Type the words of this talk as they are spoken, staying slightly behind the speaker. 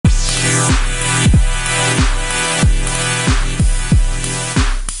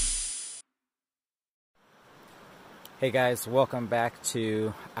Hey guys, welcome back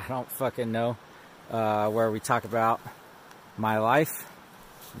to I Don't Fucking Know, where we talk about my life,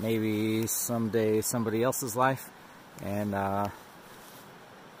 maybe someday somebody else's life, and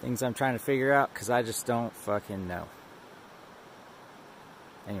things I'm trying to figure out because I just don't fucking know.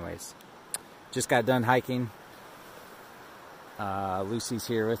 Anyways, just got done hiking. Lucy's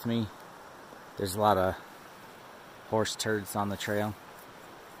here with me. There's a lot of horse turds on the trail,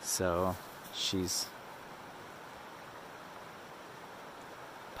 so she's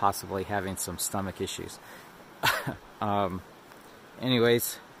possibly having some stomach issues.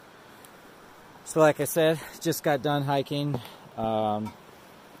 Anyways, so like I said, just got done hiking. Gonna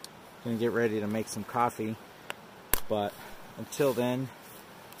get ready to make some coffee, but until then,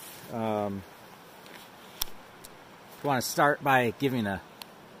 I want to start by giving a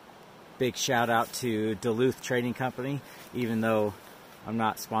big shout out to Duluth Trading Company. Even though I'm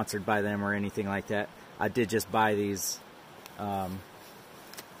not sponsored by them or anything like that, I did just buy these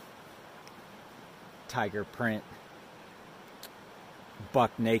tiger print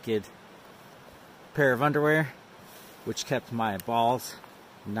buck naked pair of underwear, which kept my balls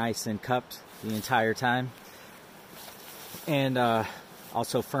nice and cupped the entire time, and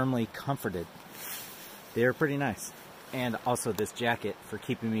also firmly comforted. They're pretty nice. And also this jacket for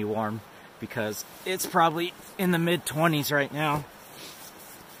keeping me warm, because it's probably in the mid-20s right now,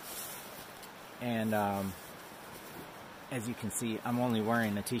 and as you can see, I'm only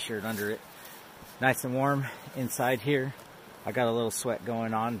wearing a t-shirt under it. Nice and warm inside here. I got a little sweat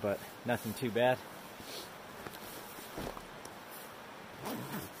going on, but nothing too bad.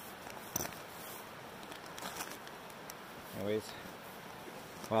 Anyways,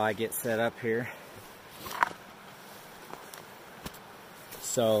 while I get set up here.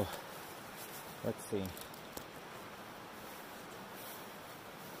 So, let's see.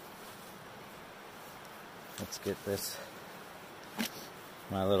 Let's get this,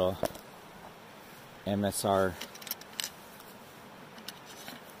 my little MSR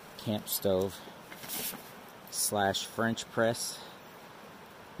camp stove / French press,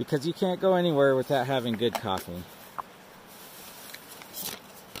 because you can't go anywhere without having good coffee.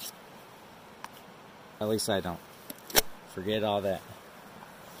 At least I don't. Forget all that.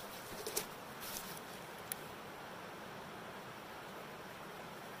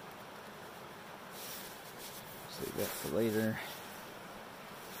 Save that for later.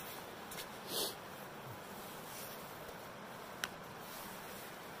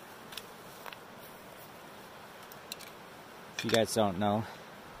 If you guys don't know,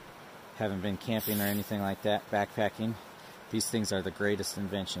 haven't been camping or anything like that, backpacking, these things are the greatest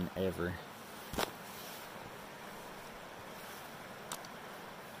invention ever.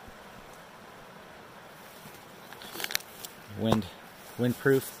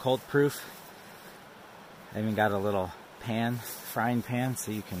 Windproof, cold proof. I even got a little pan, frying pan,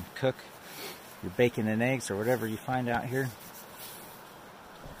 so you can cook your bacon and eggs or whatever you find out here.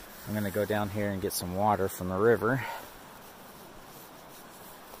 I'm gonna go down here and get some water from the river.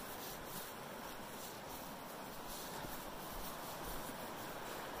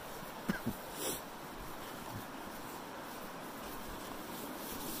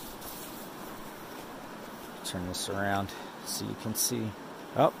 Turn this around so you can see.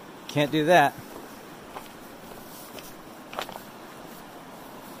 Oh, can't do that.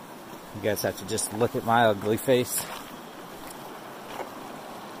 You guys have to just look at my ugly face.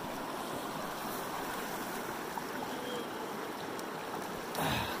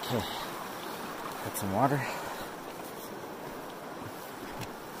 Okay, got some water.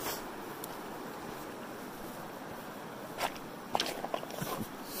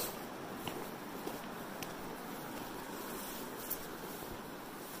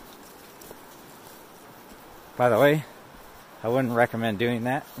 By the way, I wouldn't recommend doing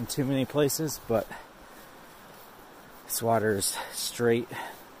that in too many places, but this water is straight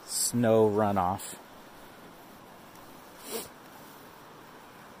snow runoff.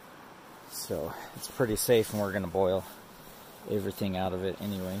 So it's pretty safe, and we're going to boil everything out of it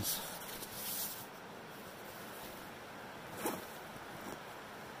anyways.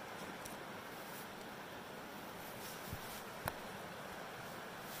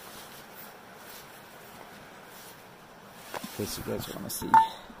 In case you guys want to see.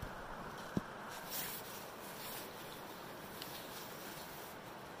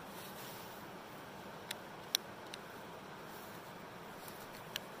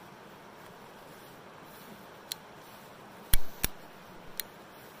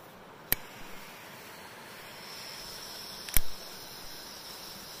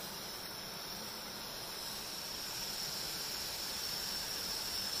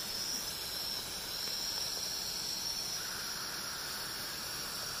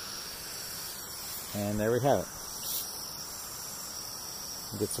 And there we have it.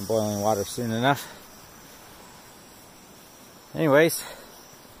 Get some boiling water soon enough. Anyways,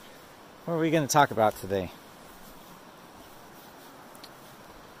 what are we going to talk about today?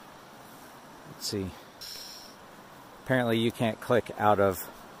 Let's see. Apparently you can't click out of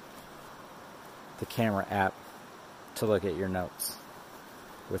the camera app to look at your notes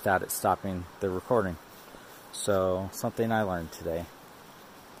without it stopping the recording. So, something I learned today.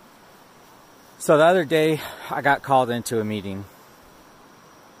 So the other day, I got called into a meeting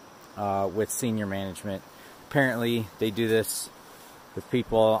with senior management. Apparently, they do this with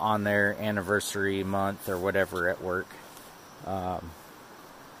people on their anniversary month or whatever at work. I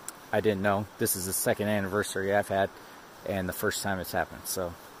didn't know. This is the second anniversary I've had, and the first time it's happened,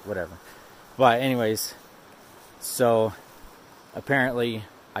 so whatever. But anyways, so apparently,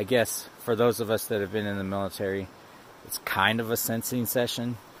 I guess for those of us that have been in the military, it's kind of a sensing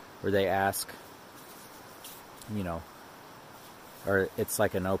session where they ask, you know, or it's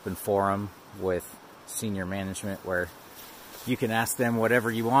like an open forum with senior management where you can ask them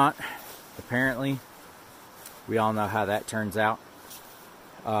whatever you want. Apparently, we all know how that turns out.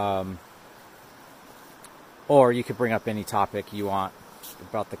 Or you could bring up any topic you want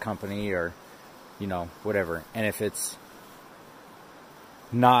about the company or, you know, whatever. And if it's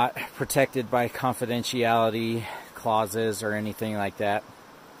not protected by confidentiality clauses or anything like that,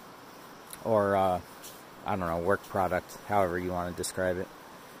 or I don't know, work product, however you want to describe it,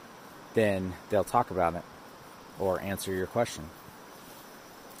 then they'll talk about it or answer your question.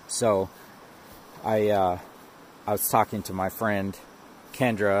 So I was talking to my friend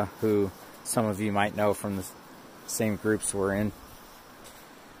Kendra, who some of you might know from the same groups we're in,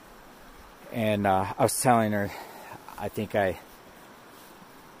 and I was telling her I think I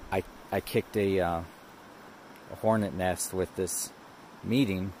kicked a hornet nest with this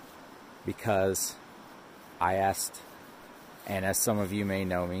meeting because I asked, and as some of you may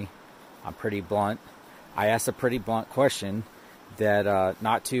know me, I'm pretty blunt. I asked a pretty blunt question that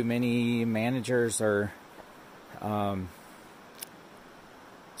not too many managers or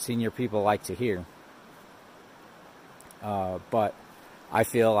senior people like to hear. But I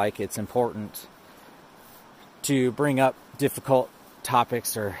feel like it's important to bring up difficult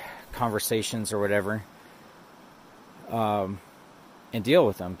topics or conversations or whatever, and deal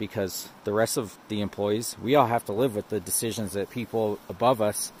with them, because the rest of the employees, we all have to live with the decisions that people above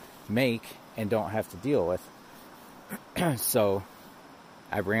us make and don't have to deal with. So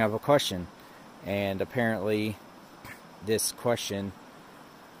I bring up a question, and apparently this question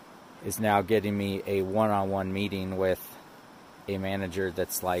is now getting me a one-on-one meeting with a manager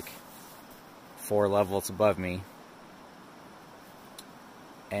that's like 4 levels above me.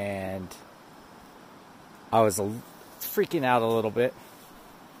 And I was freaking out a little bit,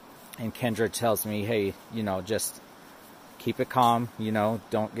 and Kendra tells me, hey, you know, just keep it calm, you know,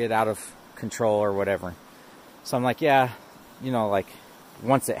 don't get out of control or whatever. So I'm like, yeah, you know, like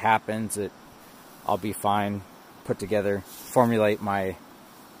once it happens, I'll be fine, put together, formulate my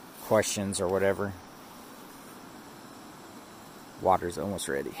questions or whatever. Water's almost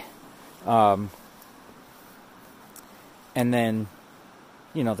ready. And then,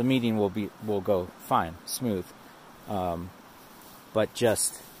 you know, the meeting will go fine, smooth. But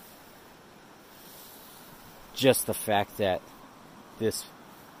just the fact that this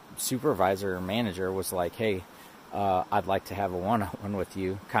supervisor or manager was like, hey, I'd like to have a one-on-one with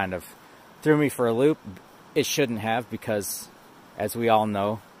you, kind of threw me for a loop. It shouldn't have, because as we all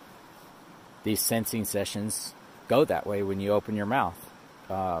know, these sensing sessions go that way when you open your mouth.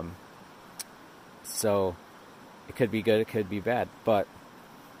 So it could be good, it could be bad, but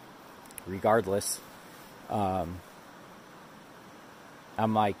regardless, I'm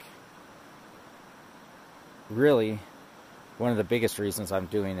like, really, one of the biggest reasons I'm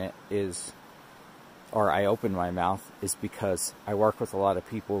doing it is, or I open my mouth, is because I work with a lot of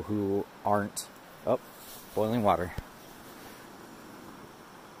people who aren't, boiling water.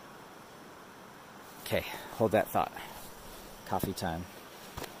 Okay, hold that thought. Coffee time.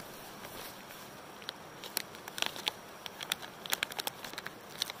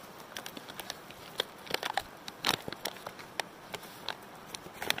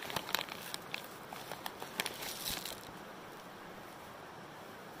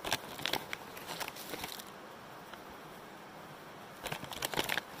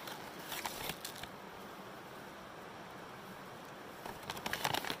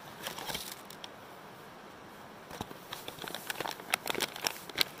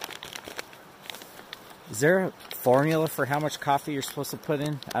 Is there a formula for how much coffee you're supposed to put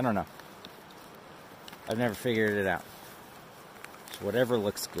in? I don't know. I've never figured it out. Just whatever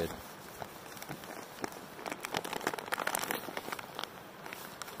looks good.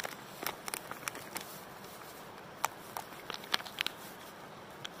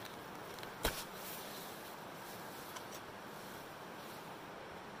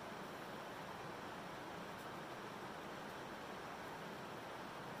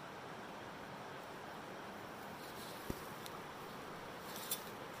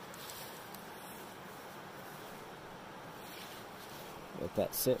 let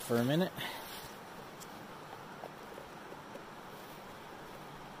that sit for a minute.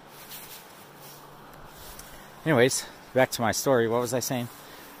 Anyways, back to my story. What was I saying?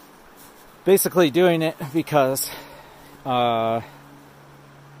 Basically doing it because I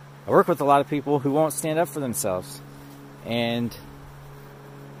work with a lot of people who won't stand up for themselves. And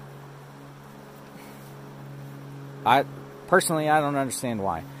I don't understand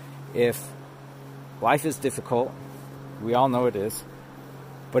why. If life is difficult, we all know it is,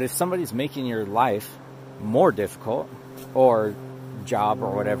 but if somebody's making your life more difficult, or job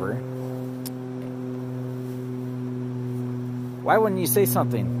or whatever, why wouldn't you say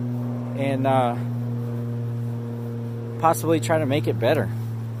something and possibly try to make it better?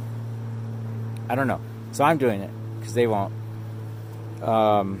 I don't know. So I'm doing it because they won't.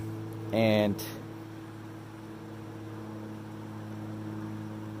 And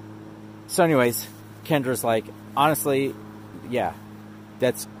so anyways, Kendra's like, honestly, yeah,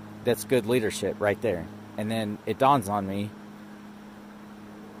 that's good leadership right there. And then it dawns on me,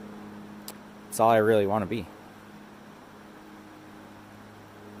 it's all I really want to be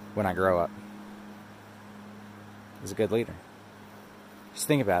when I grow up, is a good leader. Just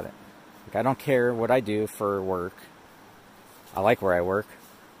think about it. Like, I don't care what I do for work. I like where I work.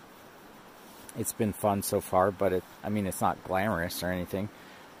 It's been fun so far, but it's not glamorous or anything.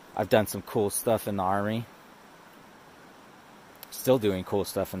 I've done some cool stuff in the Army. Still doing cool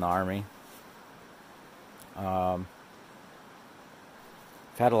stuff in the Army. I've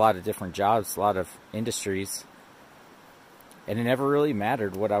had a lot of different jobs, a lot of industries. And it never really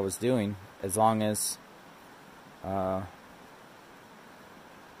mattered what I was doing, as long as the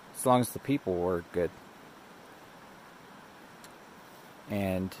people were good.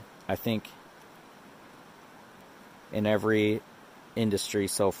 And I think in every industry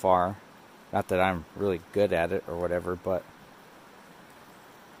so far, not that I'm really good at it or whatever, but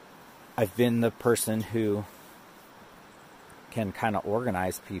I've been the person who can kind of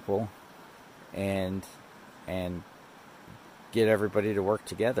organize people and get everybody to work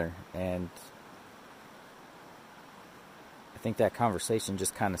together. And I think that conversation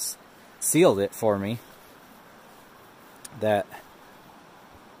just kind of sealed it for me, that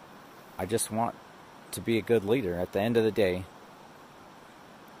I just want to be a good leader at the end of the day.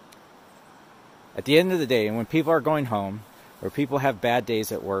 At the end of the day, and when people are going home, or people have bad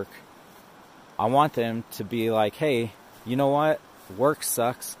days at work, I want them to be like, hey, you know what? Work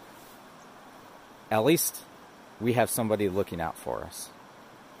sucks. At least we have somebody looking out for us.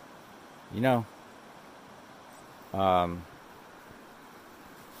 You know?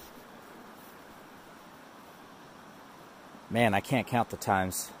 Man, I can't count the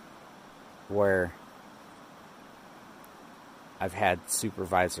times where I've had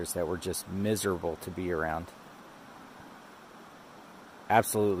supervisors that were just miserable to be around.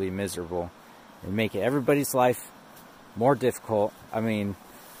 Absolutely miserable. And make everybody's life more difficult. I mean,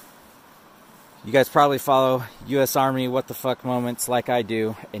 you guys probably follow U.S. Army what the fuck moments like I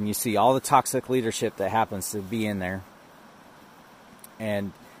do, and you see all the toxic leadership that happens to be in there,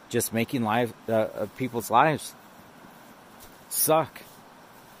 and just making people's lives suck.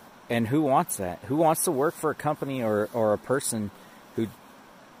 And who wants that? Who wants to work for a company or a person who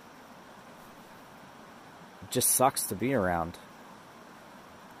just sucks to be around?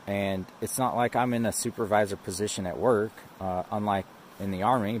 And it's not like I'm in a supervisor position at work, unlike in the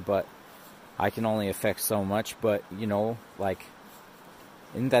Army, but I can only affect so much. But, you know, like,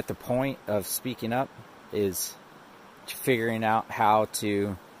 isn't that the point of speaking up, is figuring out how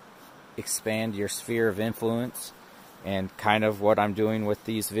to expand your sphere of influence? And kind of what I'm doing with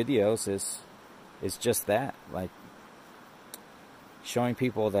these videos is just that, like, showing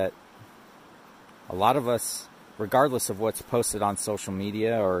people that a lot of us, regardless of what's posted on social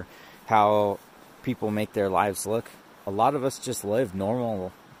media or how people make their lives look, a lot of us just live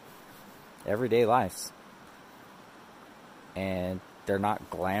normal, everyday lives. And they're not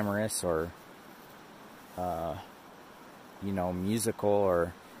glamorous or, musical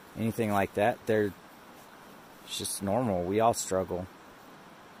or anything like that. It's just normal. We all struggle.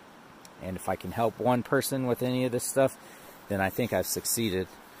 And if I can help one person with any of this stuff, then I think I've succeeded.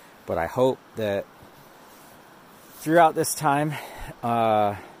 But I hope that throughout this time,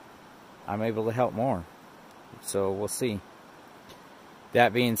 I'm able to help more. So we'll see.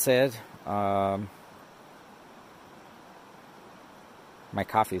 That being said, my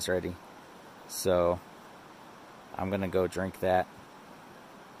coffee's ready. So I'm going to go drink that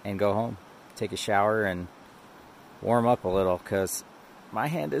and go home, take a shower, and warm up a little, because my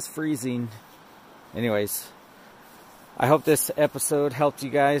hand is freezing. Anyways, I hope this episode helped you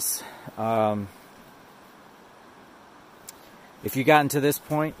guys. If you gotten to this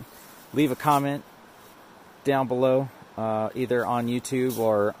point, leave a comment down below, either on YouTube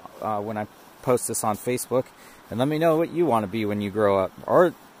or when I post this on Facebook, and let me know what you want to be when you grow up.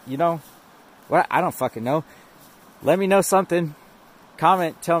 Or, you know, what, I don't fucking know. Let me know something.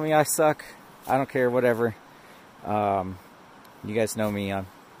 Comment, tell me I suck. I don't care, whatever. You guys know me, I'm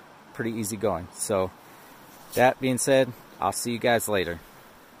pretty easygoing. So, that being said, I'll see you guys later.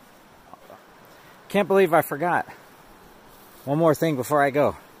 Can't believe I forgot. One more thing before I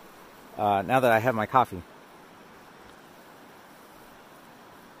go. Now that I have my coffee.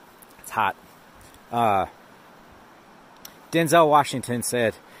 It's hot. Denzel Washington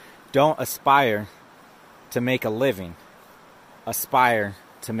said, "Don't aspire to make a living. Aspire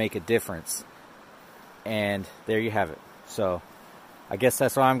to make a difference." And there you have it. So, I guess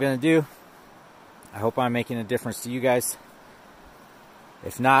that's what I'm going to do. I hope I'm making a difference to you guys.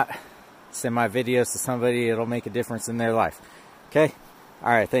 If not, send my videos to somebody. It'll make a difference in their life. Okay?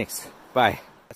 Alright, thanks. Bye.